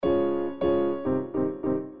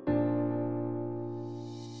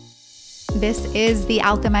This is the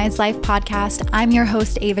Alchemized Life podcast. I'm your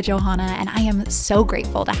host, Ava Johanna, and I am so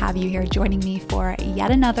grateful to have you here joining me for yet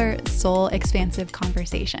another soul expansive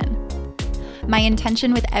conversation. My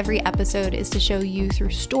intention with every episode is to show you through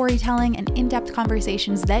storytelling and in-depth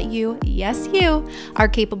conversations that you, yes you, are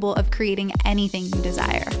capable of creating anything you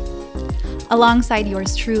desire. Alongside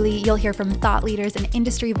yours truly, you'll hear from thought leaders and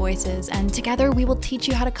industry voices, and together we will teach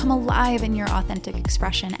you how to come alive in your authentic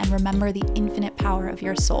expression and remember the infinite power of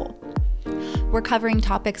your soul. We're covering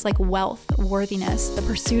topics like wealth, worthiness, the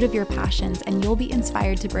pursuit of your passions, and you'll be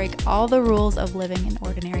inspired to break all the rules of living an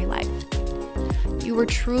ordinary life. You were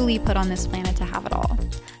truly put on this planet to have it all.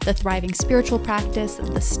 The thriving spiritual practice,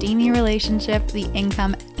 the steamy relationship, the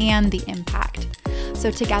income, and the impact.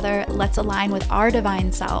 So together, let's align with our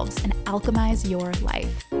divine selves and alchemize your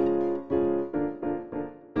life.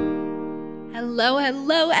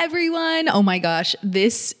 Hello, everyone. Oh my gosh,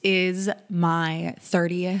 this is my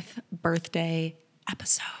 30th birthday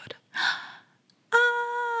episode.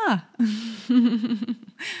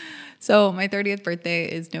 So my 30th birthday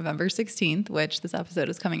is November 16th, which this episode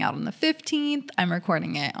is coming out on the 15th. I'm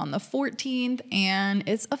recording it on the 14th, and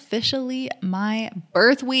it's officially my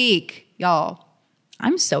birth week. Y'all,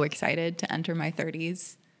 I'm so excited to enter my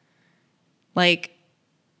 30s.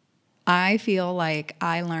 I feel like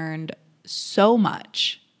I learned so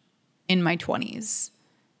much in my 20s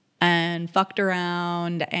and fucked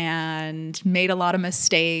around and made a lot of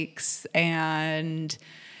mistakes and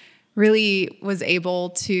really was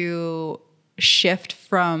able to shift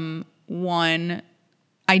from one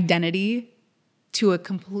identity to a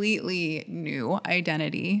completely new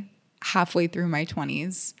identity halfway through my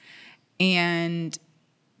 20s and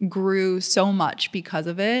grew so much because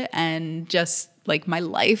of it. And just like my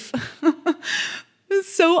life was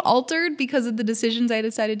so altered because of the decisions I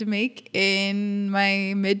decided to make in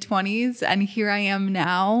my mid-20s. And here I am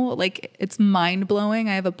now. It's mind-blowing.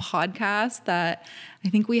 I have a podcast that I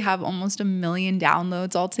think we have almost 1 million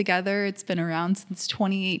downloads altogether. It's been around since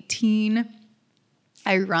 2018.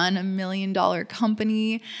 I run $1 million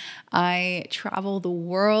company. I travel the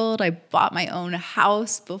world. I bought my own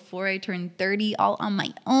house before I turned 30, all on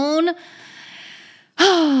my own.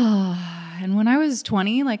 And when I was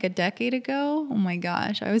 20, like a decade ago, oh my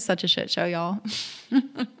gosh, I was such a shit show, y'all. It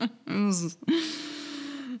was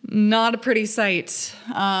not a pretty sight.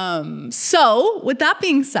 So with that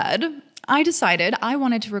being said, I decided I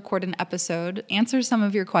wanted to record an episode, answer some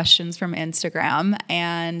of your questions from Instagram,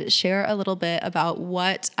 and share a little bit about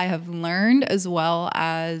what I have learned as well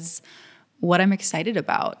as what I'm excited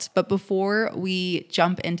about. But before we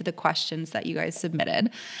jump into the questions that you guys submitted,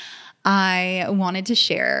 I wanted to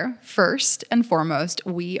share first and foremost,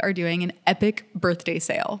 we are doing an epic birthday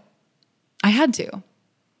sale. I had to.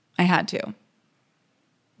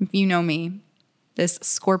 If you know me, this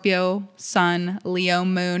Scorpio, Sun, Leo,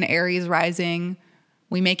 Moon, Aries rising,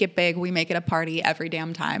 we make it big. We make it a party every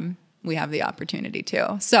damn time we have the opportunity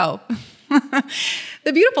to. So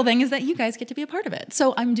the beautiful thing is that you guys get to be a part of it.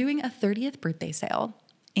 So I'm doing a 30th birthday sale,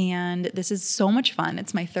 and this is so much fun.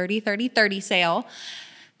 It's my 30-30-30 sale.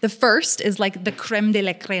 The first is like the creme de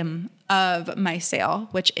la creme of my sale,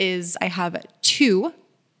 which is I have 2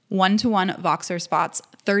 one-to-one Voxer spots,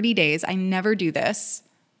 30 days. I never do this.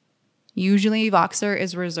 Usually Voxer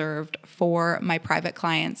is reserved for my private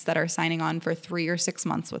clients that are signing on for 3 or 6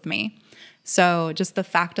 months with me. So just the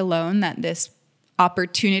fact alone that this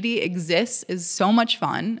opportunity exists is so much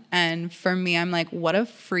fun. And for me, I'm like, what a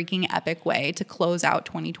freaking epic way to close out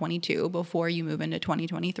 2022 before you move into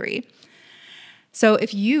 2023. So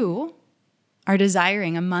if you are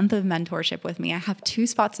desiring a month of mentorship with me, I have 2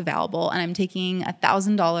 spots available, and I'm taking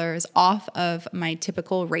 $1,000 off of my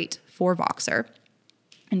typical rate for Voxer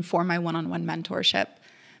and for my one-on-one mentorship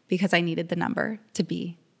because I needed the number to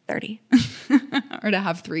be 30 or to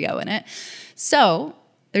have 30 in it. So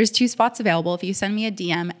there's 2 spots available. If you send me a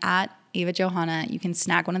DM at Ava Johanna, you can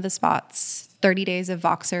snag one of the spots. 30 days of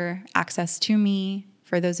Voxer access to me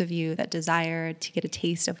for those of you that desire to get a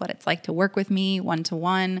taste of what it's like to work with me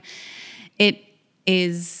one-to-one. It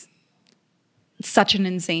is such an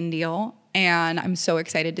insane deal. And I'm so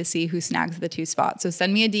excited to see who snags the 2 spots. So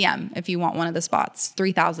send me a DM if you want one of the spots.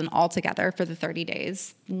 $3,000 altogether for the 30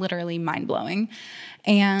 days. Literally mind-blowing.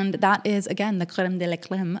 And that is, again, the creme de la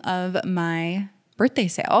creme of my birthday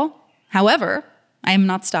sale. However, I am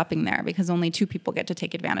not stopping there because only 2 people get to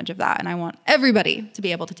take advantage of that. And I want everybody to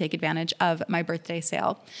be able to take advantage of my birthday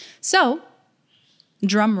sale. So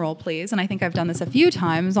drum roll, please. And I think I've done this a few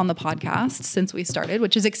times on the podcast since we started,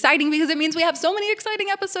 which is exciting because it means we have so many exciting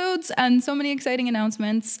episodes and so many exciting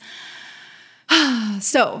announcements.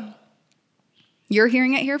 So you're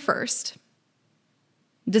hearing it here first.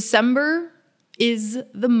 December is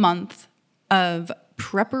the month of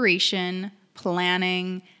preparation,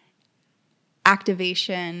 planning,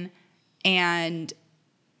 activation, and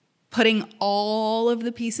putting all of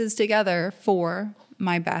the pieces together for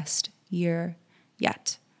my best year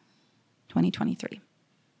yet, 2023.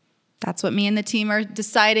 That's what me and the team are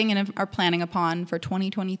deciding and are planning upon for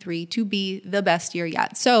 2023 to be the best year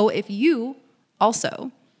yet. So if you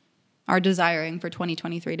also are desiring for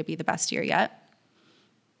 2023 to be the best year yet,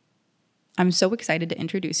 I'm so excited to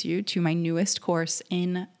introduce you to my newest course,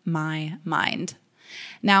 In My Mind.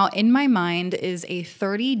 Now, In My Mind is a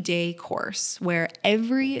 30-day course where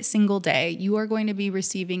every single day you are going to be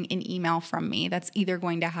receiving an email from me that's either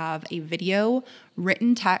going to have a video,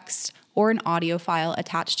 written text, or an audio file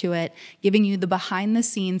attached to it, giving you the behind the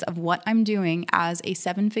scenes of what I'm doing as a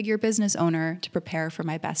 7-figure business owner to prepare for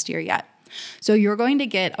my best year yet. So you're going to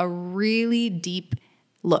get a really deep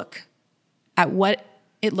look at what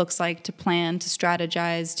it looks like to plan, to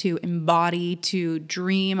strategize, to embody, to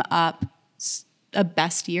dream up a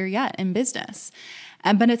best year yet in business.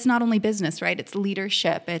 But it's not only business, right? It's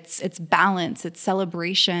leadership, it's balance, it's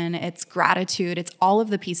celebration, it's gratitude, it's all of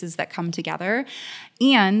the pieces that come together,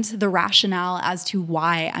 and the rationale as to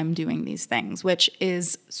why I'm doing these things, which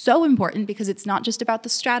is so important because it's not just about the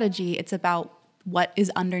strategy, it's about what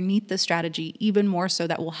is underneath the strategy, even more so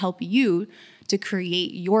that will help you to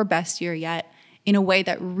create your best year yet in a way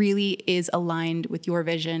that really is aligned with your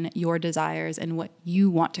vision, your desires, and what you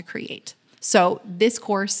want to create. So this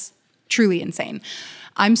course, truly insane.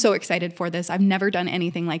 I'm so excited for this. I've never done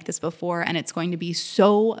anything like this before, and it's going to be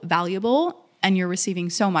so valuable, and you're receiving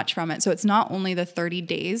so much from it. So it's not only the 30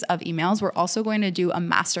 days of emails, we're also going to do a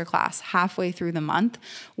masterclass halfway through the month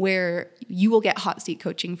where you will get hot seat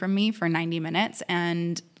coaching from me for 90 minutes,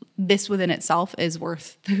 and this within itself is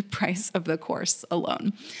worth the price of the course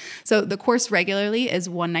alone. So the course regularly is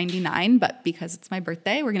 $199, but because it's my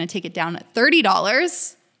birthday, we're going to take it down at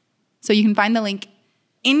 $30. So you can find the link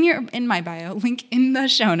in my bio, link in the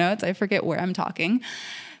show notes. I forget where I'm talking.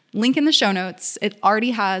 Link in the show notes. It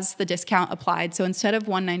already has the discount applied. So instead of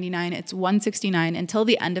 $199, it's $169 until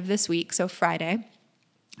the end of this week. So Friday.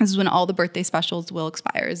 This is when all the birthday specials will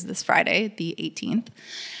expire, is this Friday, the 18th.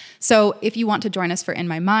 So if you want to join us for In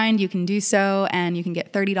My Mind, you can do so, and you can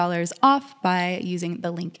get $30 off by using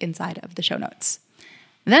the link inside of the show notes.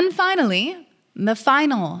 Then finally, the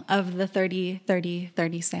final of the 30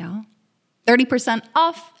 sale, 30%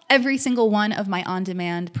 off every single one of my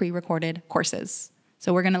on-demand pre-recorded courses.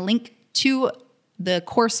 So we're going to link to the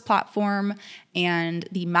course platform and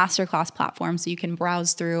the masterclass platform so you can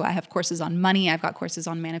browse through. I have courses on money. I've got courses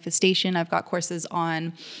on manifestation. I've got courses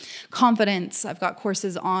on confidence. I've got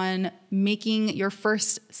courses on making your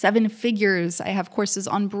first 7 figures. I have courses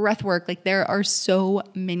on breath work. Like, there are so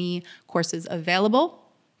many courses available.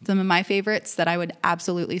 Some of my favorites that I would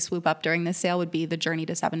absolutely swoop up during this sale would be the Journey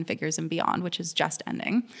to 7 Figures and Beyond, which is just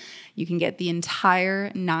ending. You can get the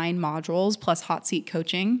entire 9 modules plus hot seat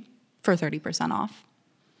coaching for 30% off.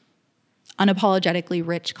 Unapologetically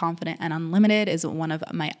Rich, Confident, and Unlimited is one of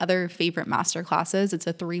my other favorite masterclasses. It's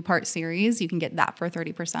a 3-part series. You can get that for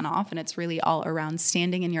 30% off, and it's really all around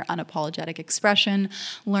standing in your unapologetic expression,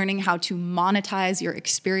 learning how to monetize your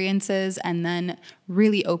experiences, and then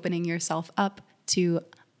really opening yourself up to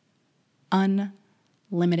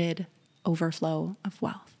unlimited overflow of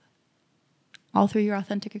wealth, all through your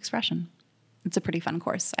authentic expression. It's a pretty fun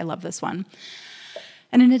course. I love this one.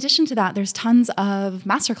 And in addition to that, there's tons of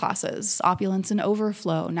masterclasses: Opulence and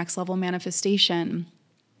Overflow, Next Level Manifestation,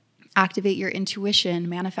 Activate Your Intuition,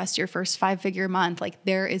 Manifest Your First 5-Figure Month. Like,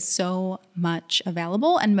 there is so much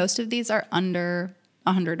available, and most of these are under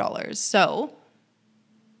 $100. So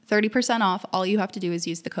 30% off. All you have to do is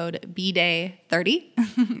use the code BDAY30.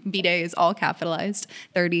 BDAY is all capitalized.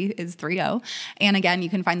 30 is 30. And again, you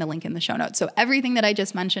can find the link in the show notes. So everything that I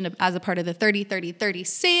just mentioned as a part of the 30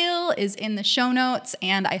 sale is in the show notes.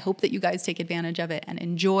 And I hope that you guys take advantage of it and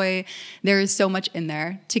enjoy. There is so much in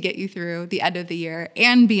there to get you through the end of the year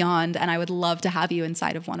and beyond. And I would love to have you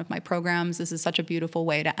inside of one of my programs. This is such a beautiful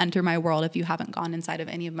way to enter my world if you haven't gone inside of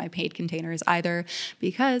any of my paid containers either,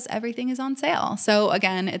 because everything is on sale. So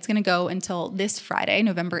again, it's going to go until this Friday,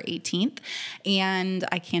 November 18th, and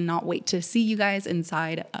I cannot wait to see you guys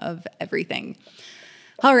inside of everything.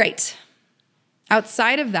 All right.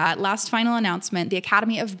 Outside of that, last final announcement, the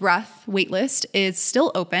Academy of Breath waitlist is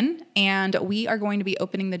still open, and we are going to be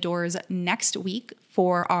opening the doors next week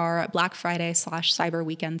for our Black Friday / Cyber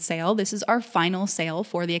Weekend sale. This is our final sale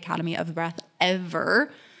for the Academy of Breath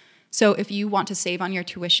ever. So if you want to save on your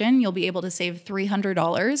tuition, you'll be able to save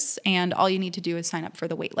 $300, and all you need to do is sign up for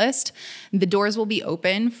the wait list. The doors will be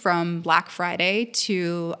open from Black Friday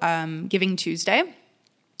to Giving Tuesday.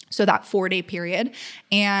 So that 4-day period,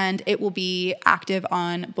 and it will be active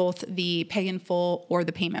on both the pay in full or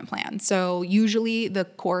the payment plan. So usually the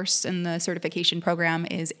course and the certification program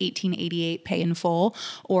is $1,888 pay in full,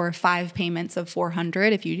 or 5 payments of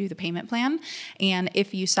 $400 if you do the payment plan. And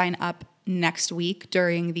if you sign up next week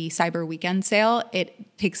during the Cyber Weekend sale,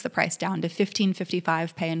 it takes the price down to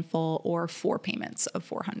 $1,555 pay in full, or 4 payments of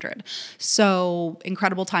 $400. So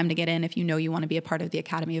incredible time to get in if you know you want to be a part of the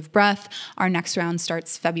Academy of Breath. Our next round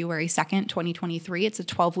starts February 2nd, 2023. It's a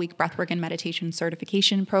 12-week breathwork and meditation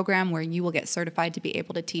certification program where you will get certified to be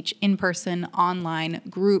able to teach in-person, online,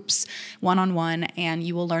 groups, one-on-one, and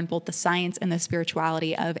you will learn both the science and the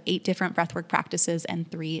spirituality of 8 different breathwork practices and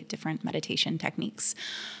 3 different meditation techniques.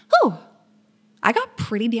 Whew. I got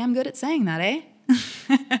pretty damn good at saying that, eh?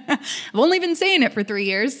 I've only been saying it for 3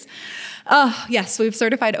 years. Yes, we've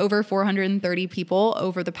certified over 430 people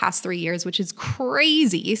over the past 3 years, which is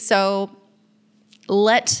crazy. So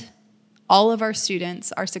let all of our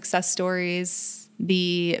students, our success stories,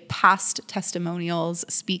 the past testimonials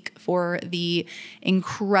speak for the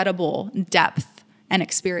incredible depth and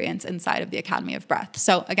experience inside of the Academy of Breath.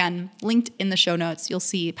 So again, linked in the show notes, you'll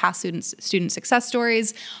see past student success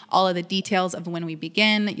stories, all of the details of when we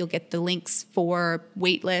begin. You'll get the links for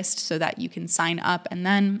waitlist so that you can sign up. And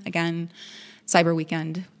then again, Cyber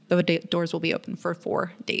Weekend, the doors will be open for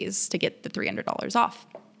 4 days to get the $300 off.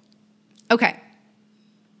 Okay,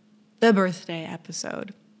 the birthday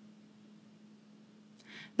episode.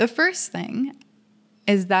 The first thing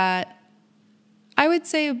is that I would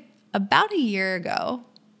say about a year ago,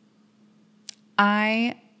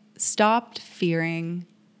 I stopped fearing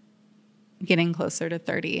getting closer to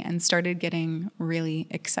 30 and started getting really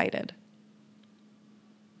excited.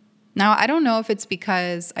 Now, I don't know if it's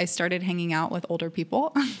because I started hanging out with older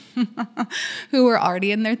people who were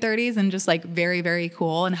already in their 30s and just like very, very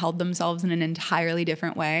cool and held themselves in an entirely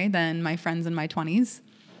different way than my friends in my 20s.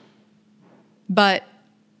 But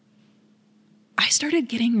I started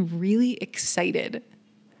getting really excited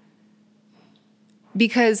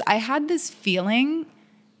because I had this feeling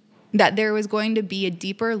that there was going to be a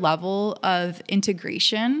deeper level of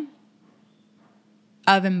integration,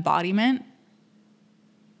 of embodiment,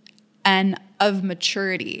 and of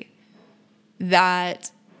maturity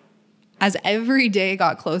that as every day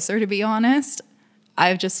got closer, to be honest,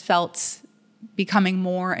 I've just felt becoming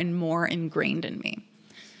more and more ingrained in me.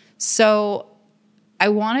 So I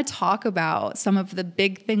want to talk about some of the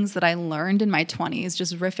big things that I learned in my 20s,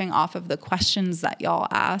 just riffing off of the questions that y'all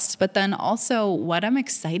asked, but then also what I'm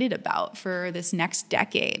excited about for this next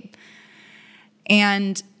decade.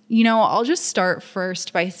 And, you know, I'll just start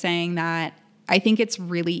first by saying that I think it's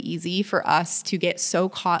really easy for us to get so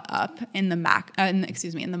caught up in the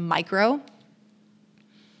micro.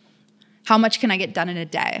 How much can I get done in a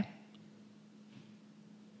day?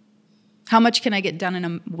 How much can I get done in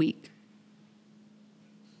a week?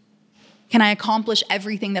 Can I accomplish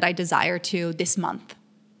everything that I desire to this month?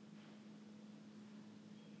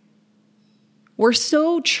 We're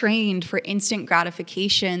so trained for instant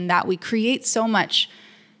gratification that we create so much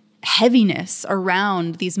heaviness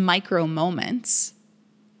around these micro moments.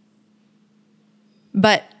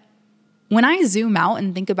 But when I zoom out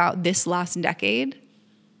and think about this last decade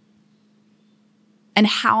and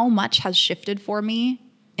how much has shifted for me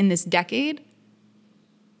in this decade,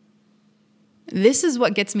 this is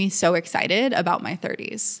what gets me so excited about my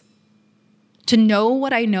 30s. To know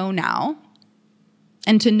what I know now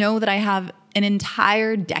and to know that I have an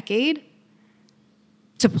entire decade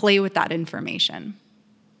to play with that information.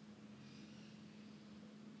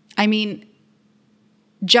 I mean,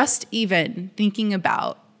 just even thinking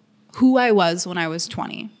about who I was when I was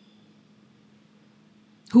 20,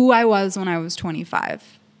 who I was when I was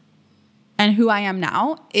 25, and who I am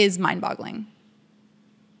now is mind-boggling.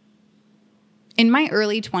 In my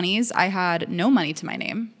early 20s, I had no money to my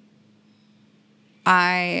name.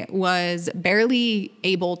 I was barely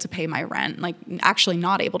able to pay my rent, like actually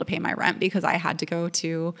not able to pay my rent because I had to go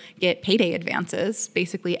to get payday advances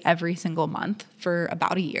basically every single month for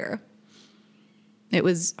about a year. It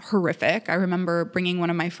was horrific. I remember bringing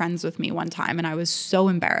one of my friends with me one time and I was so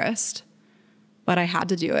embarrassed, but I had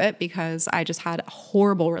to do it because I just had a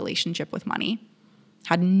horrible relationship with money,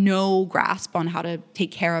 had no grasp on how to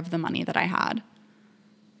take care of the money that I had.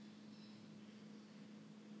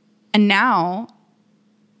 And now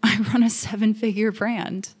I run a 7-figure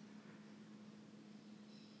brand.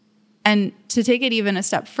 And to take it even a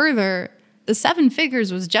step further, the 7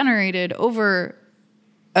 figures was generated over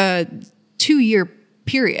a 2-year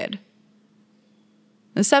period.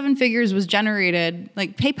 The 7 figures was generated,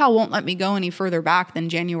 like PayPal won't let me go any further back than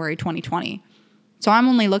January 2020. So I'm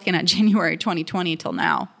only looking at January 2020 till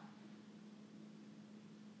now.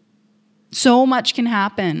 So much can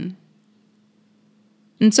happen.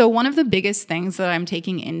 And so one of the biggest things that I'm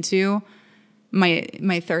taking into my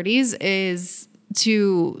 30s is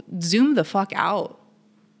to zoom the fuck out,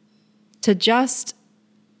 to just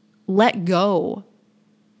let go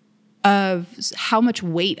of how much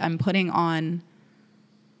weight I'm putting on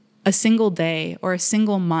a single day or a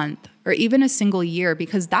single month or even a single year,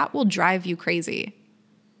 because that will drive you crazy.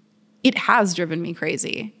 It has driven me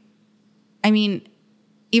crazy. I mean,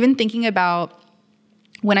 even thinking about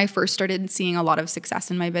when I first started seeing a lot of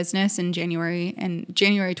success in my business in January, and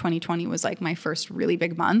January 2020 was like my first really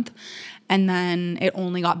big month. And then it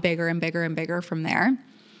only got bigger and bigger and bigger from there.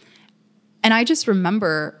 And I just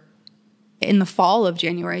remember in the fall of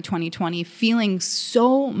January 2020 feeling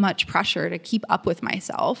so much pressure to keep up with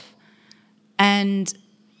myself. And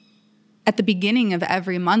at the beginning of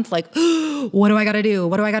every month, like, what do I got to do?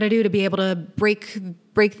 What do I got to do to be able to break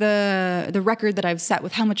the record that I've set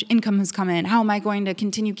with how much income has come in? How am I going to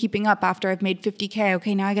continue keeping up after I've made 50K?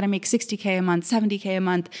 Okay, now I got to make 60K a month, 70K a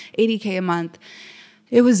month, 80K a month.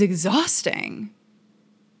 It was exhausting.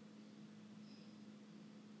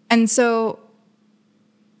 And so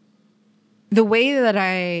the way that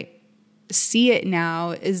I see it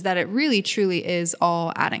now is that it really, truly is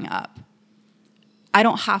all adding up. I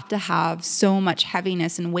don't have to have so much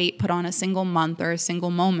heaviness and weight put on a single month or a single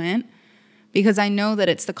moment, because I know that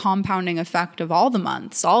it's the compounding effect of all the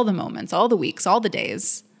months, all the moments, all the weeks, all the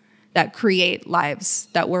days that create lives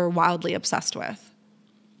that we're wildly obsessed with.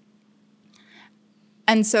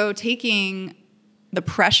 And so taking the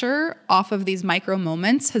pressure off of these micro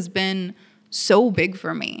moments has been so big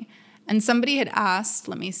for me. And somebody had asked,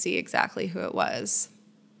 let me see exactly who it was.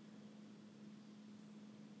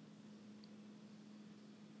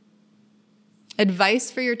 Advice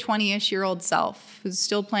for your 20-ish-year-old self who's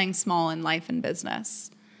still playing small in life and business.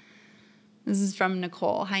 This is from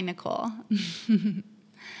Nicole. Hi, Nicole.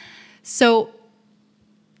 So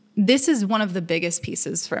this is one of the biggest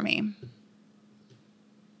pieces for me.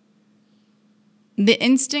 The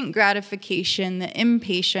instant gratification, the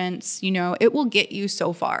impatience, it will get you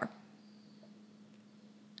so far.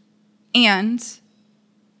 And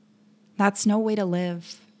that's no way to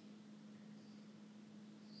live.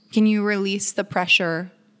 Can you release the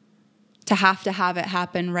pressure to have it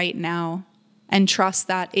happen right now and trust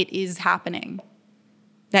that it is happening,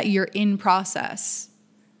 that you're in process,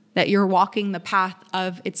 that you're walking the path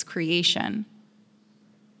of its creation?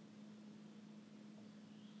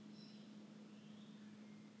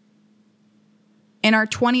 In our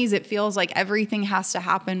 20s, it feels like everything has to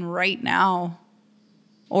happen right now,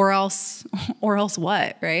 or else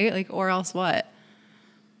what, right? Like, or else what?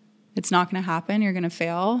 It's not going to happen. You're going to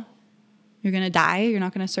fail. You're going to die. You're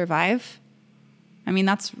not going to survive. I mean,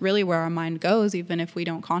 that's really where our mind goes, even if we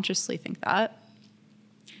don't consciously think that.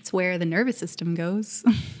 It's where the nervous system goes.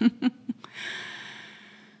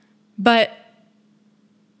 But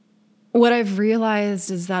what I've realized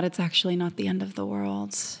is that it's actually not the end of the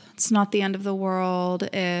world. It's not the end of the world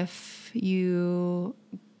if you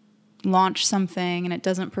launch something and it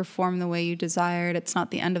doesn't perform the way you desired. It's not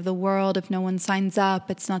the end of the world if no one signs up.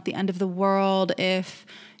 It's not the end of the world if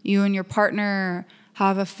you and your partner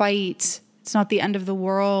have a fight. It's not the end of the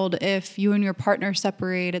world if you and your partner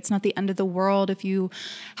separate. It's not the end of the world if you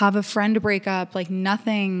have a friend break up. Like,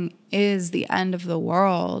 nothing is the end of the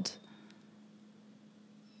world.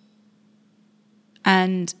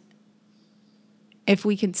 And if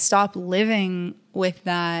we can stop living with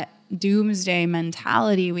that doomsday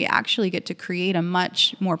mentality, we actually get to create a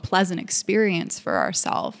much more pleasant experience for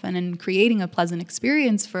ourselves. And in creating a pleasant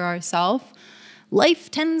experience for ourselves, life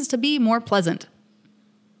tends to be more pleasant.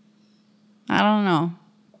 I don't know.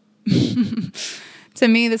 To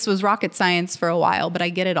me, this was rocket science for a while, but I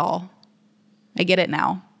get it all. I get it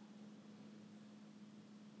now.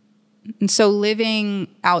 And so living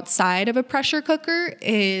outside of a pressure cooker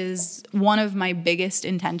is one of my biggest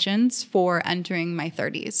intentions for entering my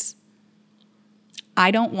 30s. I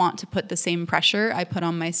don't want to put the same pressure I put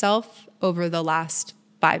on myself over the last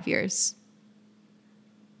 5 years.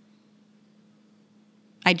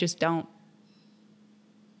 I just don't.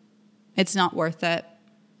 It's not worth it.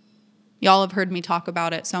 Y'all have heard me talk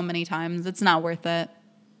about it so many times. It's not worth it.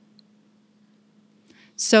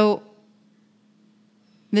 So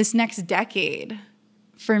this next decade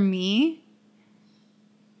for me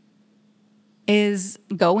is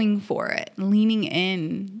going for it, leaning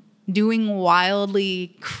in doing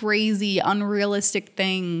wildly crazy, unrealistic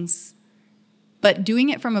things, but doing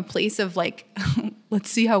it from a place of like, let's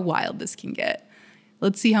see how wild this can get.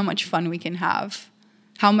 Let's see how much fun we can have.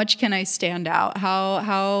 How much can I stand out?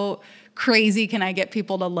 How crazy can I get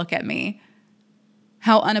people to look at me?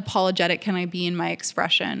 How unapologetic can I be in my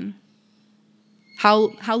expression?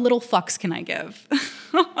 How little fucks can I give?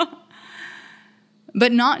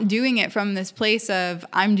 But not doing it from this place of,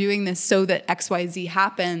 I'm doing this so that XYZ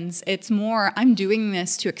happens. It's more, I'm doing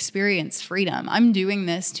this to experience freedom. I'm doing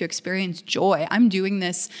this to experience joy. I'm doing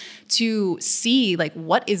this to see like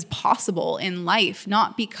what is possible in life,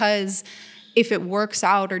 not because if it works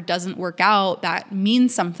out or doesn't work out, that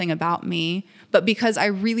means something about me, but because I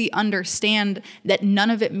really understand that none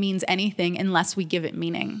of it means anything unless we give it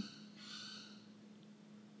meaning.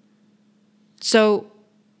 So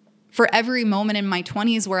for every moment in my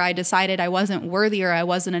 20s where I decided I wasn't worthy or I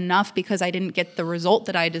wasn't enough because I didn't get the result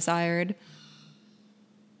that I desired,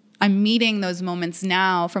 I'm meeting those moments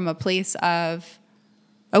now from a place of,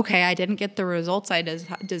 okay, I didn't get the results I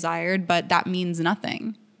desired, but that means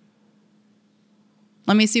nothing.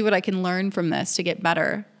 Let me see what I can learn from this to get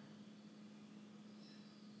better.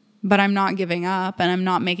 But I'm not giving up, and I'm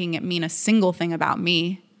not making it mean a single thing about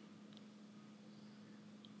me.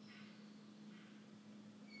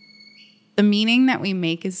 The meaning that we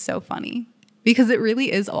make is so funny because it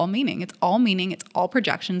really is all meaning. It's all meaning. It's all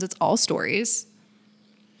projections. It's all stories.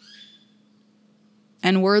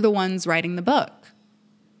 And we're the ones writing the book.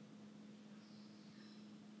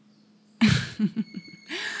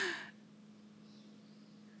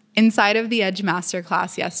 Inside of the Edge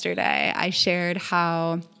Masterclass yesterday, I shared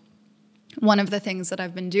how one of the things that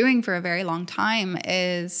I've been doing for a very long time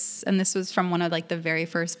is, and this was from one of like the very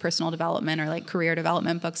first personal development or like career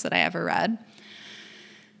development books that I ever read.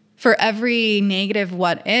 For every negative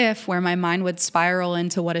what if, where my mind would spiral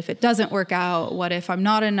into what if it doesn't work out? What if I'm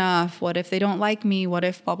not enough? What if they don't like me? What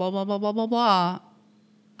if blah, blah, blah, blah, blah, blah, blah?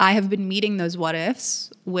 I have been meeting those what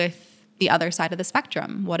ifs with the other side of the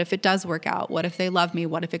spectrum. What if it does work out? What if they love me?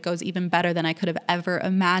 What if it goes even better than I could have ever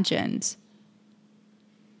imagined?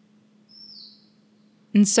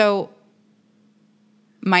 And so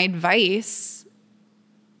my advice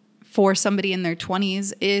for somebody in their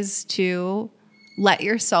 20s is to let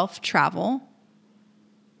yourself travel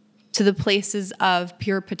to the places of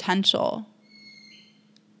pure potential.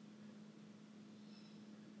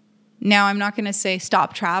 Now, I'm not going to say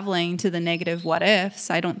stop traveling to the negative what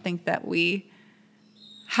ifs. I don't think that we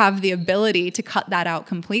have the ability to cut that out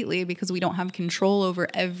completely because we don't have control over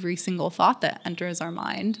every single thought that enters our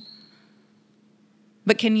mind.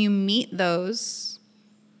 But can you meet those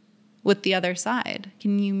with the other side?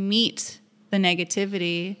 Can you meet the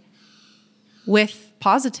negativity with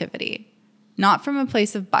positivity? Not from a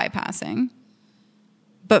place of bypassing,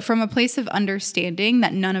 but from a place of understanding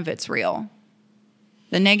that none of it's real,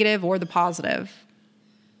 the negative or the positive.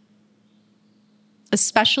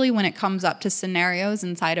 Especially when it comes up to scenarios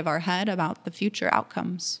inside of our head about the future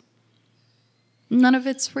outcomes. None of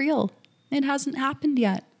it's real. It hasn't happened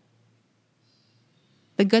yet.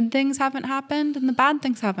 The good things haven't happened and the bad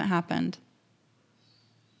things haven't happened.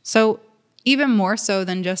 So even more so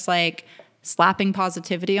than just like slapping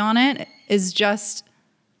positivity on it is just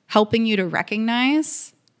helping you to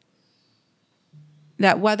recognize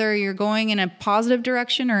that whether you're going in a positive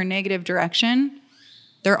direction or a negative direction,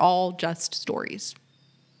 they're all just stories.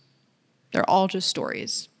 They're all just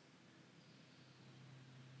stories.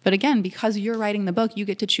 But again, because you're writing the book, you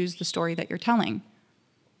get to choose the story that you're telling.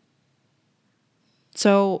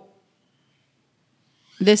 So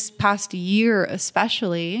this past year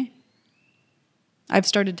especially, I've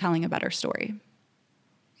started telling a better story.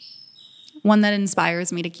 One that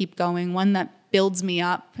inspires me to keep going, one that builds me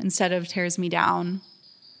up instead of tears me down.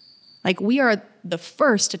 Like, we are the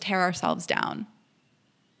first to tear ourselves down.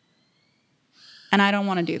 And I don't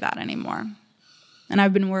want to do that anymore. And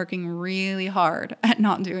I've been working really hard at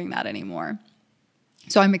not doing that anymore.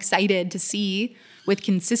 So I'm excited to see with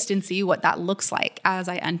consistency what that looks like as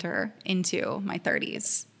I enter into my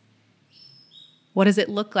 30s. What does it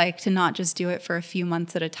look like to not just do it for a few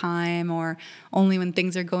months at a time or only when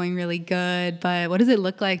things are going really good, but what does it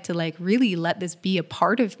look like to like really let this be a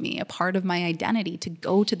part of me, a part of my identity, to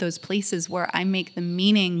go to those places where I make the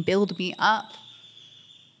meaning build me up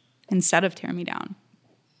instead of tear me down?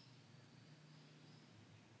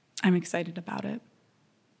 I'm excited about it.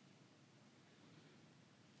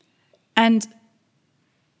 And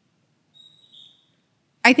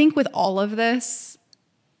I think with all of this,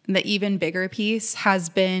 the even bigger piece has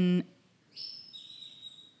been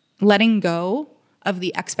letting go of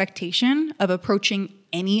the expectation of approaching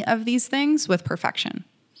any of these things with perfection.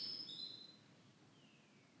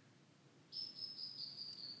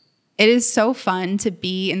 It is so fun to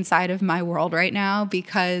be inside of my world right now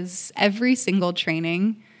because every single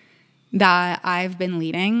training that I've been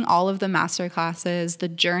leading, all of the master classes, the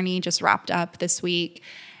journey just wrapped up this week,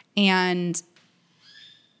 and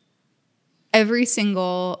every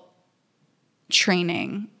single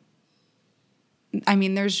training, I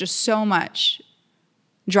mean, there's just so much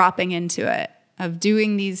dropping into it, of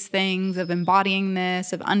doing these things, of embodying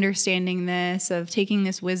this, of understanding this, of taking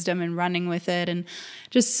this wisdom and running with it, and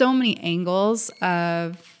just so many angles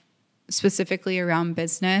of specifically around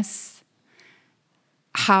business,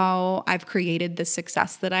 how I've created the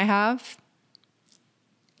success that I have.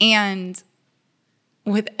 And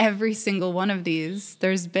with every single one of these,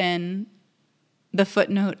 there's been the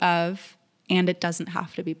footnote of, and it doesn't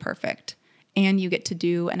have to be perfect. And you get to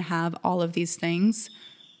do and have all of these things,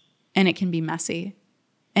 and it can be messy,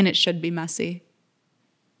 and it should be messy.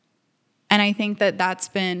 And I think that that's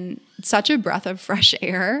been such a breath of fresh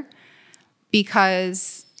air,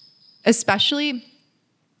 because especially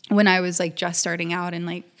when I was like just starting out and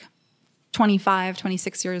like 25,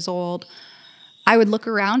 26 years old, I would look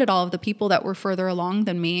around at all of the people that were further along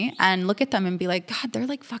than me and look at them and be like, God, they're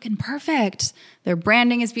like fucking perfect. Their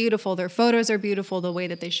branding is beautiful. Their photos are beautiful. The way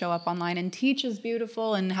that they show up online and teach is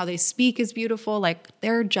beautiful, and how they speak is beautiful. Like,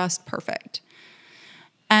 they're just perfect.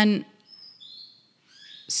 And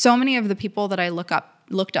so many of the people that I looked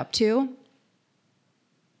up to,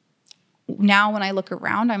 now when I look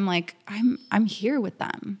around, I'm like, I'm here with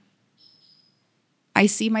them. I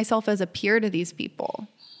see myself as a peer to these people.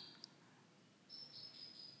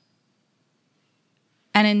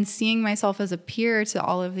 And in seeing myself as a peer to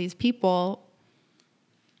all of these people,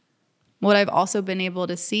 what I've also been able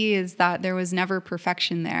to see is that there was never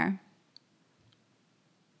perfection there.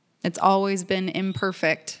 It's always been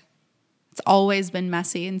imperfect. It's always been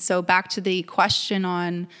messy. And so back to the question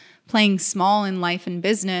on playing small in life and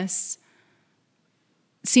business,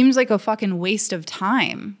 seems like a fucking waste of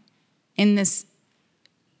time in this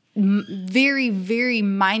very, very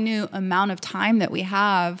minute amount of time that we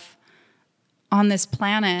have on this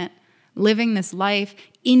planet, living this life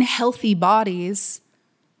in healthy bodies.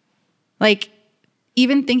 Like,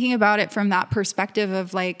 even thinking about it from that perspective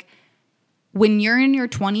of like, when you're in your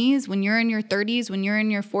 20s, when you're in your 30s, when you're in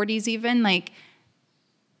your 40s even, like,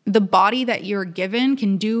 the body that you're given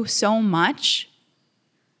can do so much.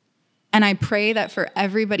 And I pray that for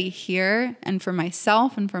everybody here and for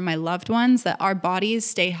myself and for my loved ones, that our bodies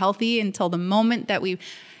stay healthy until the moment that we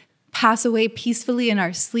pass away peacefully in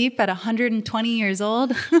our sleep at 120 years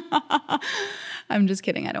old. I'm just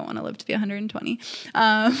kidding. I don't want to live to be 120.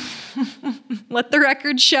 Let the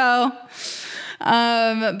record show.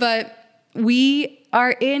 But we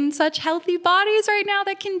are in such healthy bodies right now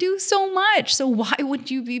that can do so much. So why would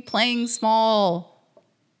you be playing small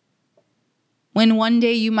when one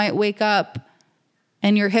day you might wake up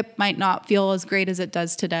and your hip might not feel as great as it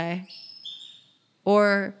does today?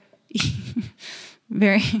 Or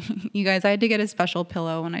you guys, I had to get a special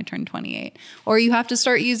pillow when I turned 28. Or you have to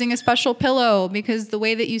start using a special pillow because the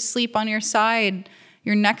way that you sleep on your side,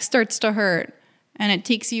 your neck starts to hurt and it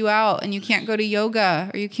takes you out, and you can't go to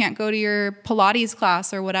yoga, or you can't go to your Pilates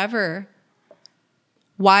class or whatever.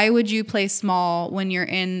 Why would you play small when you're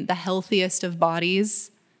in the healthiest of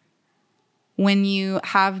bodies? When you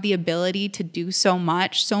have the ability to do so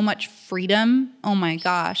much freedom? Oh my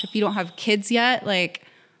gosh, if you don't have kids yet, like,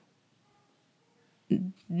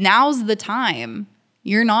 now's the time.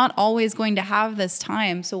 You're not always going to have this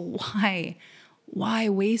time. So why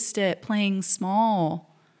waste it playing small?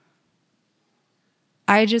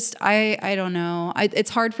 I don't know. It's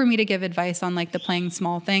hard for me to give advice on like the playing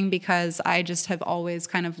small thing, because I just have always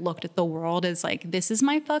kind of looked at the world as like, this is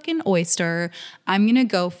my fucking oyster. I'm going to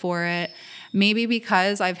go for it. Maybe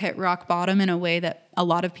because I've hit rock bottom in a way that a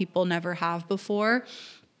lot of people never have before.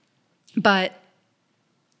 But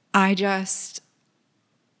I don't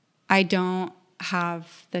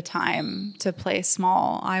have the time to play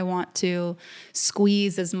small. I want to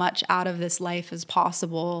squeeze as much out of this life as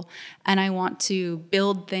possible. And I want to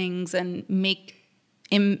build things and make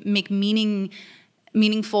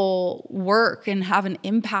meaningful work and have an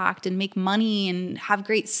impact and make money and have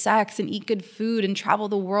great sex and eat good food and travel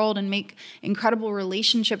the world and make incredible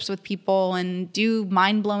relationships with people and do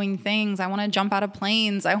mind-blowing things. I want to jump out of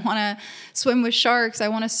planes. I want to swim with sharks. I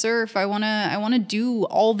want to surf. I want to do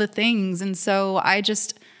all the things. And so I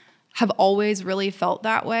just have always really felt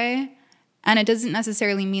that way. And it doesn't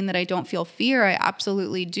necessarily mean that I don't feel fear. I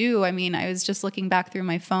absolutely do. I mean, I was just looking back through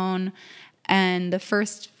my phone, and the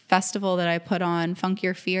first festival that I put on, Funk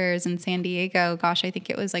Your Fears in San Diego, gosh, I think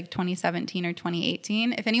it was like 2017 or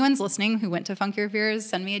 2018. If anyone's listening who went to Funk Your Fears,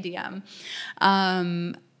 send me a DM.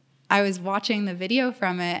 I was watching the video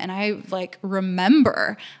from it, and I like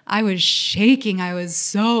remember I was shaking. I was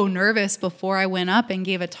so nervous before I went up and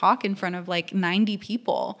gave a talk in front of like 90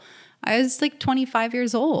 people. I was like 25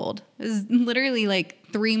 years old. It was literally like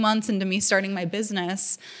 3 months into me starting my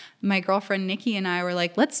business. My girlfriend Nikki and I were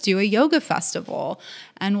like, let's do a yoga festival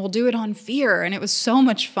and we'll do it on fear. And it was so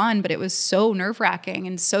much fun, but it was so nerve-wracking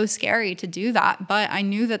and so scary to do that. But I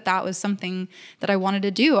knew that that was something that I wanted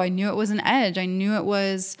to do. I knew it was an edge. I knew it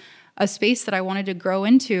was a space that I wanted to grow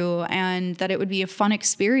into, and that it would be a fun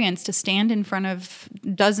experience to stand in front of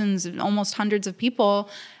dozens, almost hundreds of people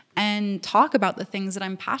and talk about the things that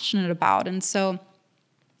I'm passionate about. And so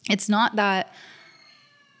it's not that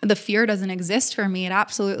the fear doesn't exist for me. It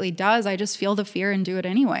absolutely does. I just feel the fear and do it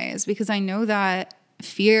anyways, because I know that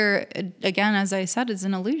fear, again, as I said, is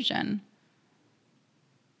an illusion.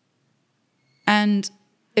 And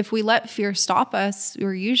if we let fear stop us,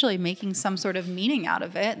 we're usually making some sort of meaning out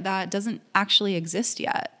of it that doesn't actually exist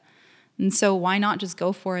yet. And so why not just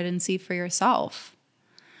go for it and see for yourself?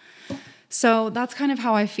 So that's kind of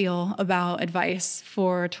how I feel about advice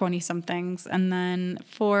for 20-somethings. And then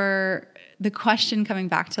for the question coming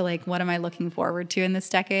back to like, what am I looking forward to in this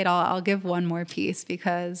decade? I'll give one more piece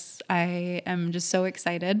because I am just so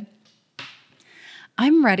excited.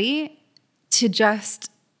 I'm ready to just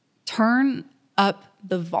turn up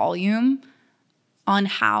the volume on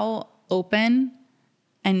how open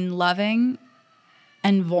and loving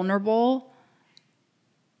and vulnerable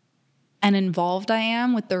and involved I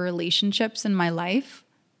am with the relationships in my life,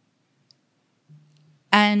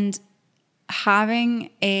 and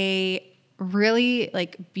having a really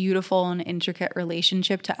like beautiful and intricate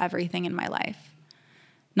relationship to everything in my life.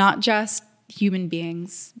 Not just human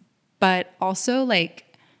beings, but also like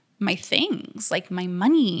my things, like my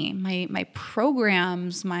money, my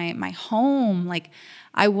programs, my home. Like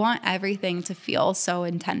I want everything to feel so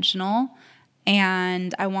intentional,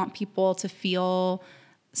 and I want people to feel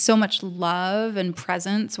so much love and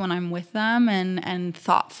presence when I'm with them, and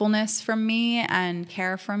thoughtfulness from me and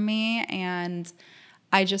care from me. And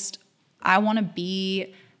I want to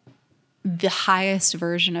be the highest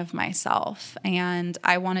version of myself. And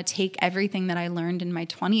I want to take everything that I learned in my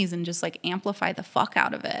 20s and just like amplify the fuck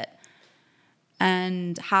out of it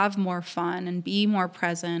and have more fun and be more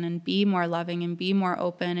present and be more loving and be more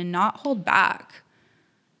open and not hold back.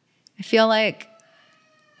 I feel like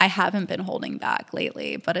I haven't been holding back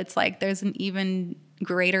lately, but it's like there's an even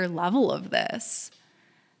greater level of this.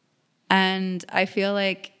 And I feel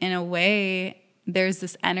like in a way, there's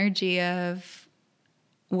this energy of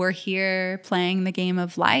we're here playing the game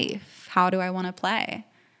of life. How do I want to play?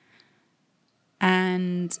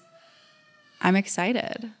 And I'm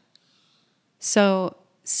excited. So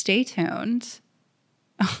stay tuned.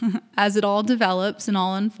 As it all develops and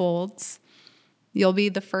all unfolds, you'll be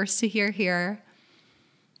the first to hear here.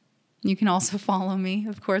 You can also follow me,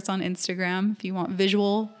 of course, on Instagram if you want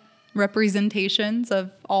visual representations of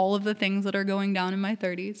all of the things that are going down in my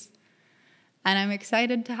 30s. And I'm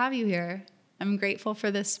excited to have you here. I'm grateful for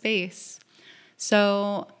this space.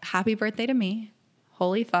 So happy birthday to me.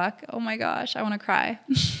 Holy fuck. Oh my gosh, I want to cry.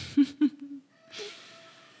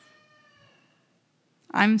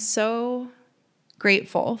 I'm so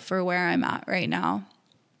grateful for where I'm at right now.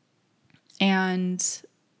 And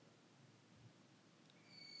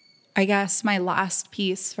I guess my last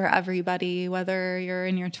piece for everybody, whether you're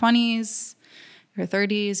in your 20s, your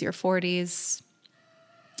 30s, your 40s,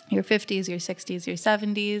 your 50s, your 60s, your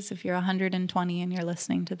 70s, if you're 120 and you're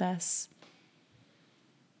listening to this,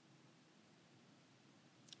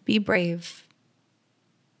 be brave.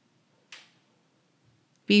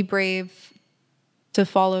 Be brave to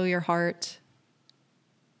follow your heart,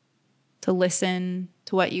 to listen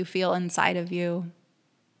to what you feel inside of you.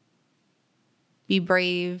 Be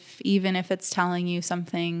brave, even if it's telling you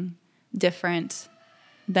something different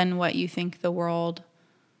than what you think the world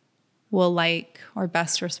will like or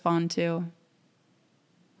best respond to.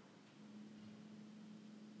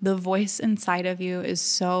 The voice inside of you is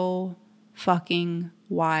so fucking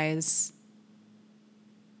wise.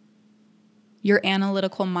 Your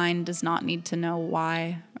analytical mind does not need to know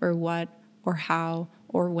why or what or how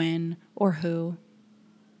or when or who.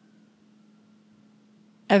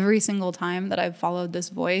 Every single time that I've followed this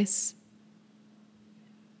voice,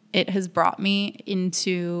 it has brought me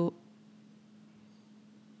into,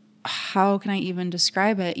 how can I even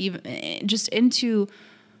describe it? Even just into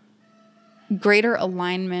greater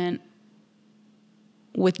alignment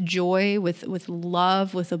with joy, with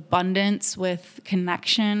love, with abundance, with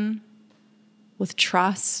connection, with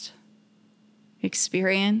trust,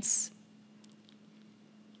 experience.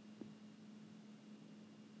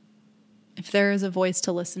 If there is a voice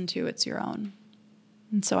to listen to, it's your own.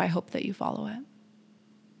 And so I hope that you follow it.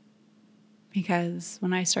 Because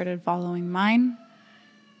when I started following mine,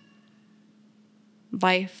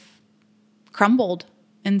 life crumbled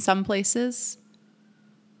in some places,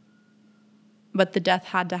 but the death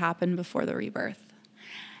had to happen before the rebirth.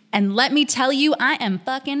 And let me tell you, I am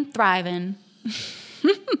fucking thriving.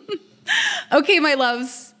 Okay, my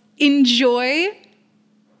loves, enjoy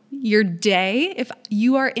your day. If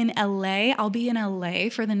you are in LA, I'll be in LA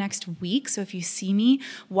for the next week. So if you see me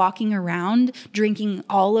walking around drinking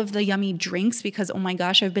all of the yummy drinks, because oh my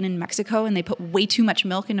gosh, I've been in Mexico and they put way too much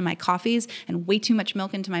milk into my coffees and way too much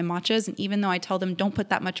milk into my matchas. And even though I tell them don't put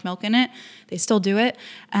that much milk in it, they still do it.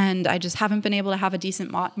 And I just haven't been able to have a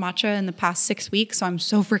decent matcha in the past 6 weeks. So I'm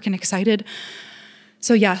so freaking excited.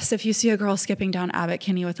 So yes, if you see a girl skipping down Abbot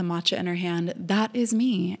Kinney with a matcha in her hand, that is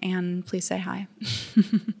me. And please say hi.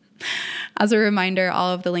 As a reminder,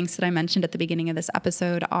 all of the links that I mentioned at the beginning of this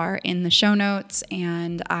episode are in the show notes,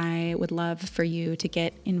 and I would love for you to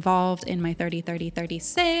get involved in my 30-30-30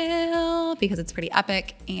 sale because it's pretty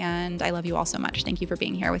epic, and I love you all so much. Thank you for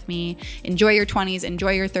being here with me. Enjoy your 20s,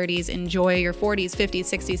 enjoy your 30s, enjoy your 40s, 50s,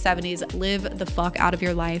 60s, 70s. Live the fuck out of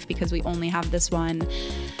your life because we only have this one,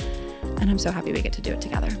 and I'm so happy we get to do it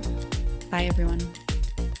together. Bye, everyone.